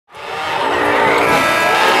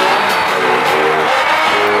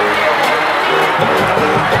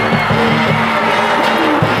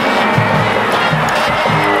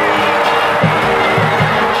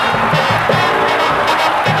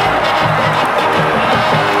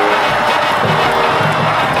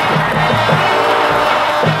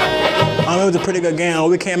pretty good game.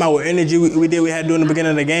 We came out with energy. We did what we had to do in the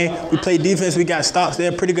beginning of the game. We played defense. We got stops.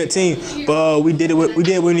 They're a pretty good team, but we did what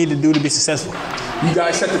we needed to do to be successful. You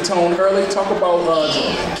guys set the tone early. Talk about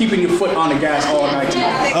keeping your foot on the gas all night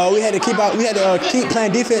tonight. We had to keep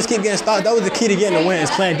playing defense, keep getting stops. That was the key to getting the win,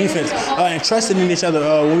 is playing defense and trusting in each other.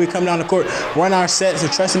 When we come down the court, run our sets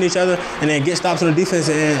and trusting each other, and then get stops on the defense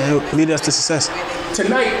and lead us to success.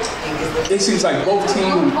 Tonight, it seems like both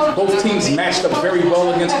teams matched up very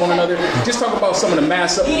well against one another. Just talk about some of the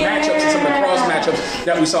matchups and some of the cross matchups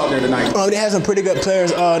that we saw there tonight. They had some pretty good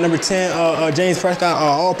players. Number 10, James Prescott,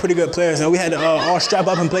 all pretty good players. And we had to all strap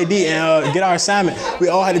up and play D and get our assignment. We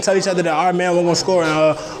all had to tell each other that our man wasn't going to score,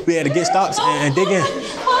 and we had to get stops and dig in.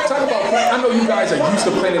 Talk about playing. I know you guys are used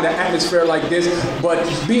to playing in an atmosphere like this, but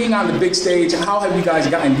being on the big stage, how have you guys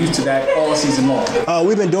gotten used to that all season long?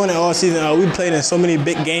 We've been doing it all season. We've played in so many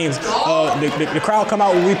big games. The crowd come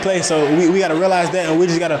out when we play, so we got to realize that, and we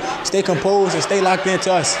just got to stay composed and stay locked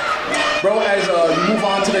into us. Bro, as you move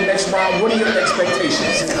on to the next round, what are your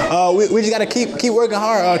expectations? We just got to keep working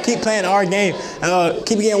hard, keep playing our game,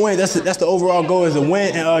 keep getting wins. That's the overall goal, is to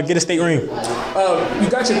win and get a state ring. You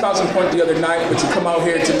got your 1,000-point the other night, but you come out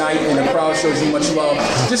here tonight and the crowd shows you much love.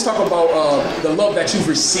 Just talk about the love that you've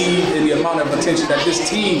received and the amount of attention that this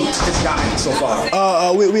team has gotten so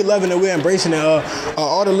far. We loving it. We're embracing it.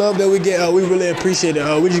 All the love that we get, we really appreciate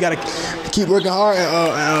it. We just got to keep working hard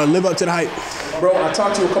and live up to the hype. Bro, I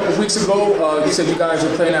talked to you a couple weeks ago. You said you guys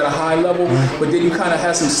were playing at a high level, but then you kind of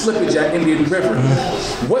had some slippage at Indian River.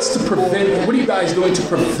 What are you guys doing to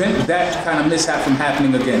prevent that kind of mishap from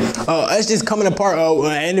happening again? It's just coming apart.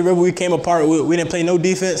 At Indian River, we came apart. We didn't play no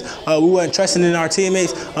defense. We wasn't trusting in our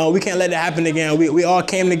teammates. We can't let that happen again. We all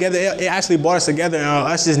came together. It actually brought us together.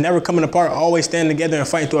 Us just never coming apart, always standing together and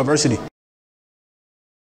fighting through adversity.